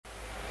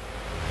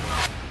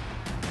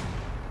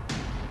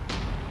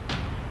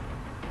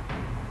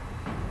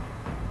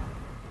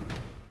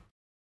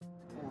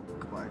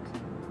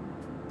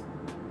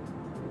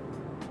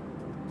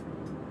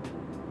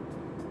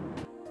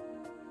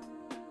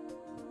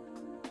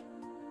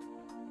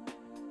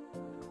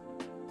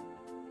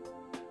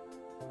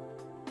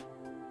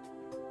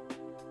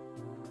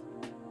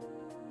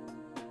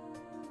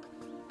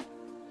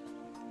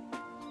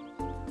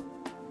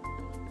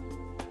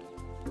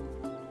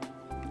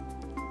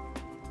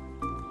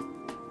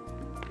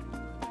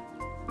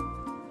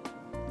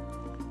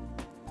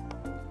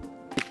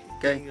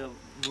Okay.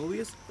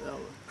 Movies?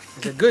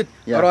 Is it good?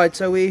 Yeah. Alright,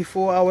 so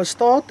for our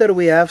starter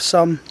we have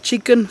some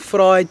chicken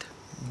fried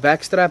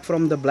backstrap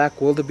from the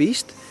Black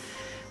Wildebeest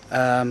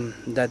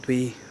that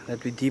we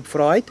deep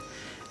fried,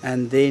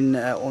 and then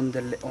on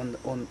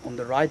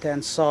the right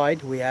hand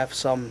side we have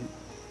some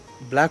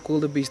Black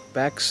Wildebeest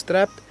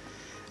backstrap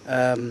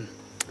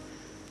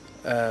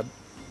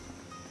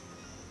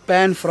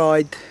pan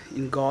fried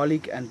in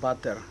garlic and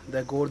butter,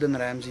 the Gordon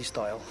Ramsay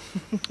style.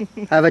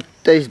 Have a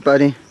taste,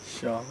 buddy.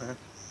 Sure, man.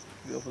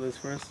 Go for this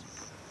first.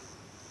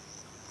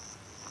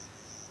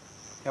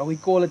 Yeah, we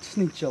call it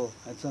schnitzel.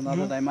 That's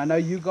another name. I know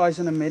you guys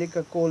in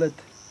America call it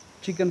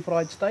chicken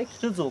fried steak.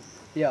 Schnitzel.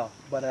 Yeah,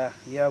 but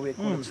here we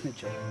call it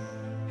schnitzel.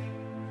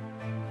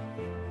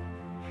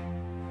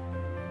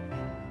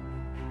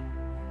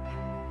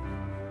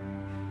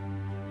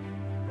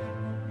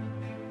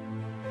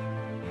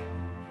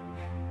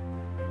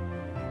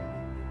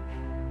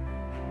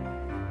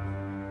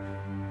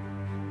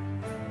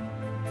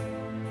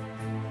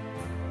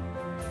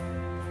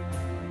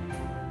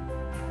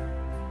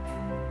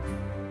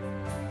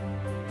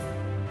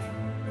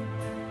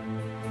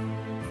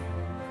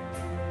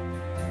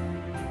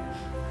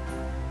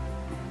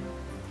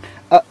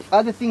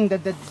 Other thing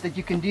that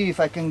you can do, if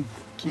I can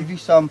give you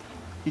some,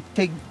 you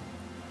take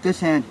this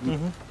hand, you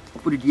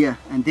put it here,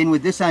 and then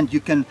with this hand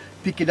you can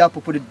pick it up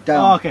or put it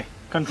down. Oh, okay.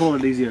 Control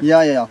it easier.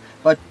 Yeah.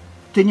 But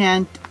turn your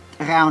hand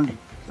around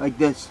like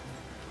this.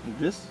 Like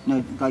this?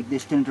 No, like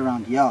this, turn it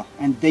around, yeah.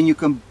 And then you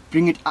can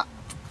bring it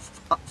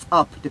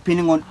up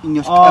depending on in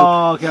your scope.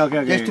 Oh,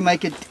 okay. Just to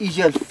make it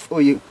easier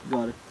for you.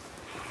 Got it.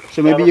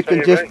 So maybe you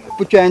can just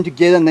put your hand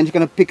together and then you're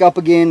going to pick up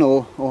again,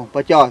 or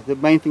but yeah, the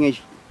main thing is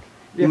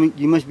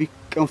you must be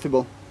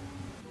comfortable.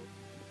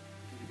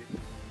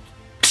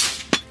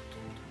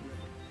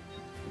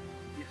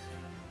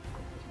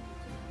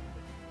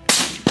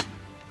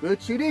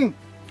 Good shooting.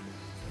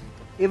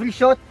 Every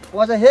shot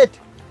was a hit.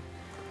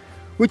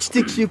 Which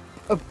sticks you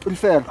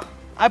prefer?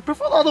 I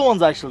prefer the other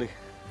ones actually.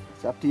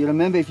 It's up to you.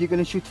 Remember, if you're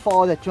going to shoot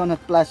far, that 200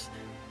 plus,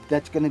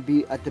 that's going to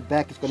be at the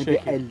back. It's going to be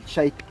a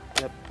shake.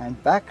 Yep.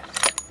 And back.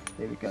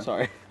 There we go.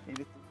 Sorry.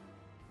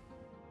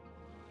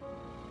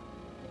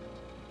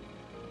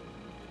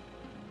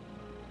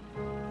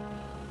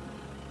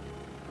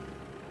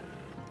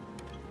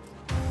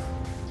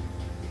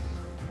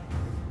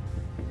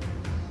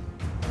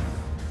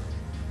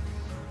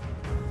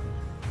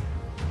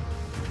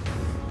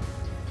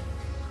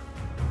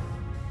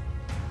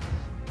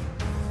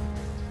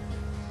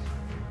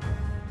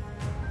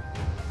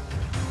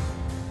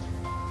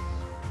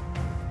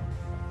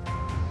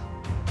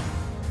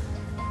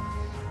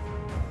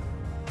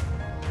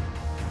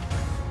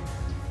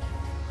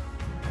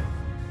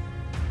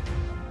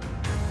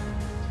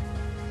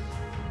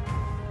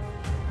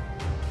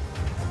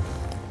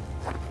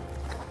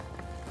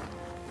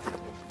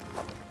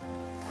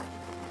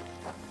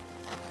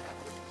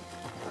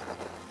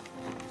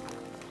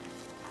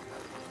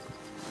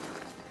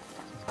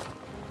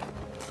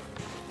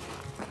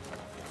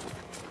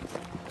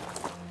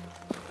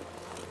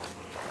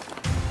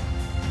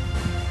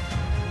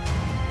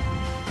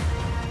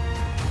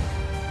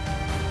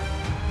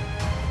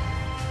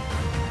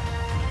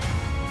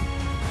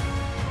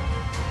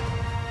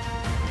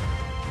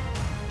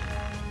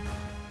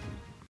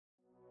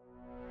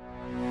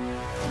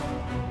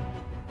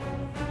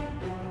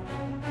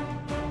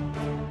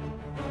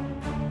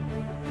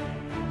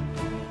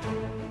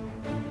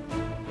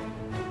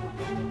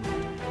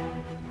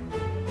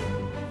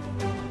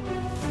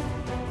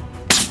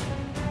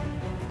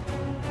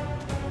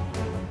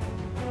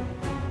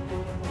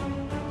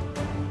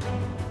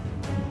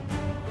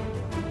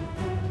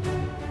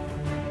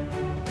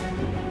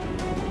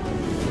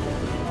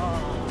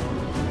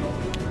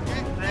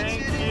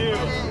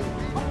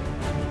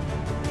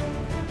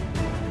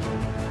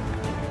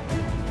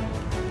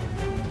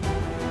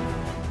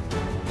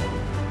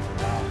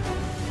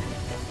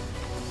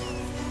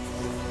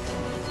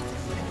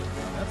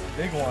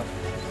 Big one.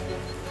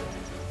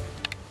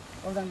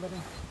 Well done, buddy.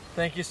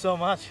 Thank you so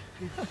much.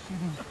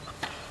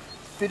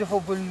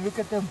 Beautiful, but look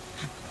at them.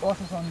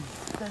 Horses on.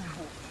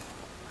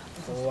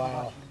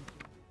 Wow.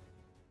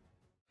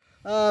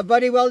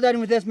 Buddy, well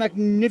done with this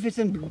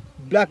magnificent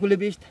Black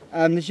Wildebeest.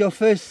 This is your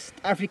first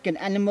African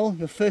animal,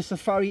 your first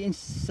safari in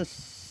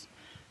South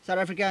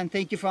Africa, and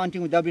thank you for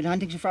hunting with W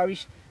Hunting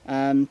Safaris.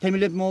 Tell me a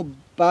little more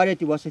about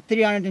it. It was a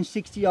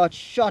 360-yard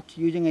shot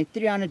using a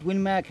 300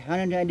 Win Mag,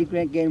 180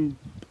 grain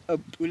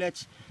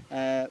bullets.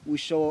 We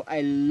saw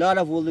a lot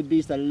of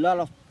wildebeest, a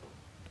lot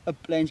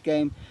of plains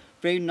game.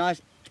 Very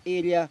nice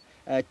area.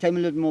 Tell me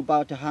a little more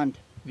about the hunt.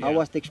 Yeah. How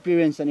was the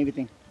experience and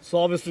everything? So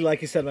obviously,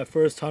 like you said, my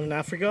first hunt in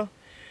Africa.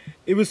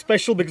 It was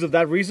special because of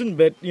that reason,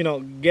 but you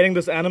know, getting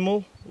this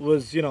animal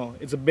was, you know,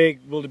 it's a big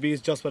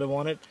wildebeest, just what I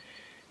wanted.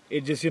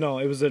 It just, you know,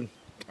 it was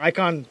I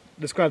can't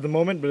describe the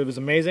moment, but it was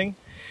amazing.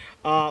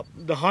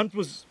 The hunt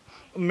was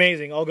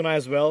amazing,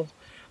 organized well.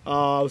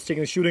 I was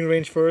taking the shooting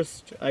range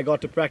first. I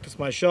got to practice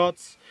my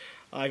shots.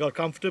 I got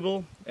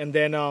comfortable, and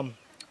then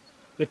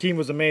the team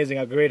was amazing.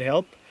 I had great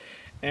help,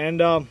 and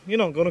you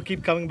know, gonna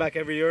keep coming back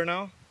every year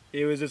now.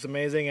 It was just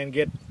amazing, and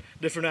get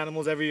different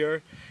animals every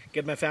year,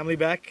 get my family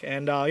back,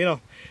 and you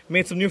know,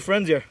 made some new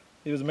friends here.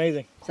 It was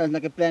amazing. Sounds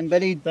like a plan,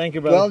 buddy. Thank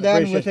you, brother. Well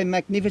done Appreciate with a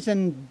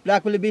magnificent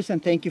black wildebeest,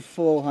 and thank you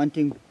for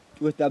hunting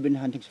with Dublin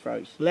Hunting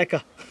Safaris.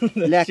 Lekker.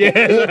 Lekker.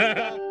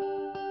 Cheers.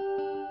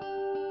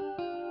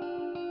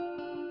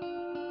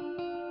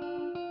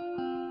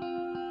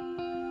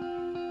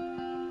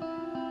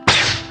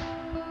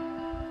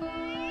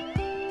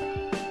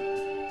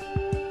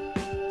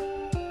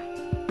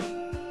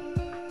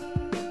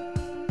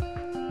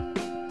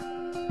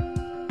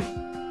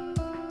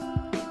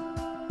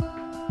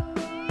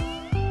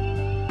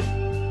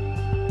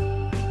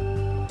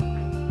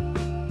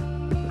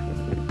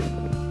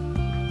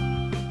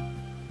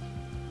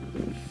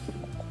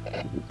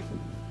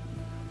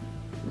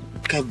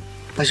 Okay,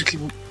 basically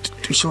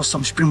we saw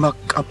some springbok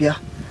up here,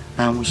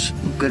 and we're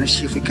gonna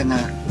see if we can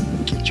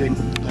get you in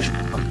the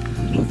springbok.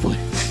 Hopefully.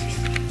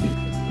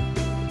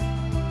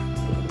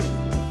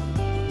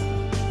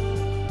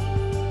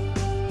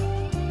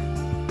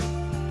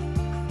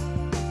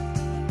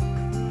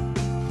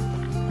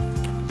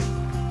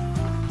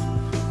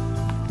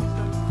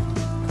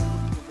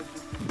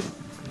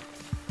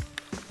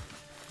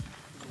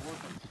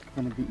 It's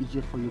gonna be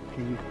easier for you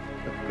to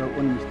go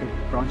on Mr.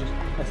 Branches.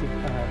 I see.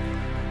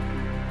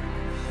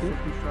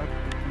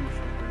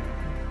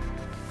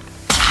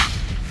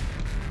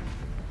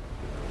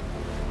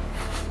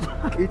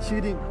 It's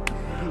shooting.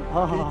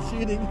 It's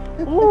shooting.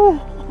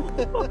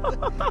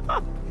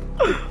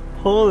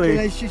 Holy. Can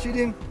I shoot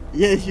him?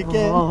 Yes, you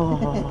can.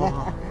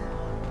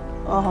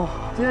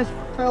 Oh. Just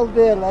fell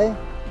there, eh?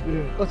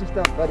 Yeah. Awesome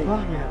stuff, buddy.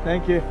 Oh, yeah,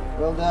 thank you.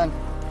 Well done.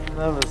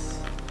 Nervous.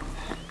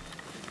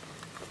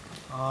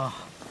 Yeah,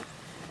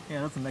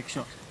 that's a next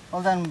shot.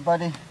 Well done,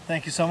 buddy.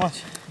 Thank you so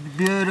much.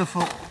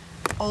 Beautiful,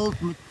 old,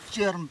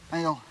 mature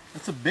male.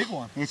 That's a big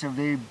one. It's a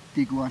very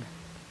big one.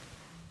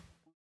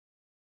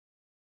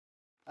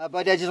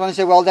 Buddy, I just want to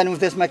say well done with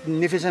this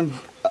magnificent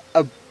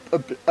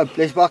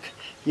Blesbok.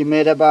 You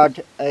made about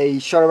a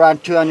shot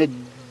around 200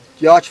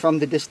 yards from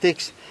the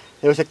sticks.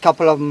 There was a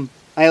couple of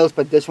males,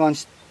 but this one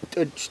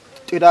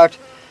stood out.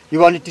 You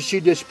wanted to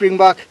shoot the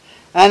springbok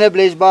and a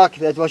Blesbok.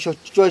 That was your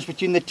choice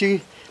between the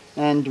two.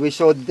 And we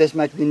saw this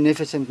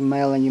magnificent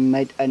male, and you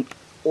made an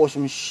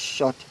awesome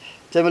shot.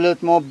 Tell me a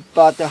little more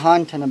about the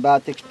hunt and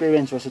about the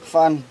experience. Was it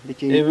fun?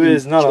 Did you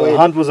the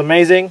hunt was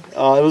amazing. It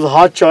was a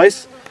hard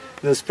choice,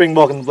 the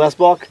springbok and the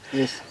Blesbok.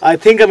 Yes. I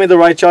think I made the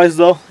right choice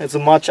though. I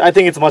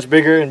think it's a much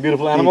bigger and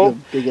beautiful animal.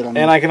 Bigger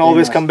and I can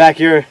always come back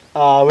here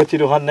with you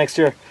to hunt next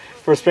year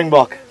for a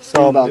springbok.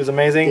 So it was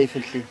amazing.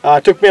 Definitely.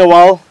 It took me a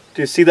while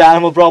to see the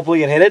animal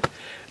properly and hit it,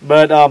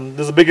 but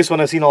this is the biggest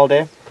one I've seen all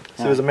day.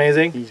 So it was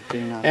amazing. He's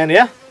very nice. And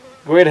yeah,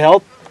 great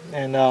help,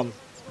 and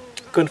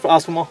couldn't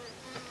ask for more.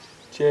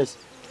 Cheers.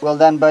 Well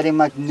done, buddy.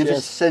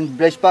 Magnificent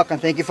Blesbok, and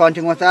thank you for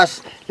hunting with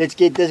us. Let's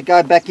get this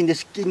guy back in the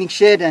skinning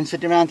shed and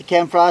sit around the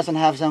campfires and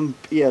have some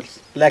beers.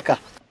 Lekker.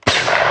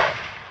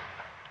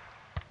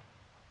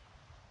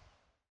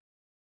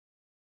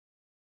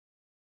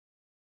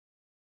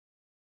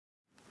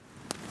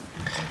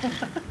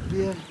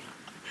 Beer.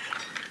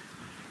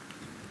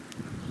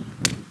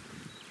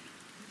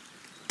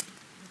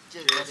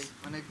 Cheers, buddy.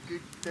 On a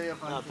good day of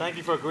hunting. Thank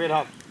you for a great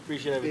hunt.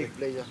 Appreciate everything.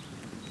 Big pleasure.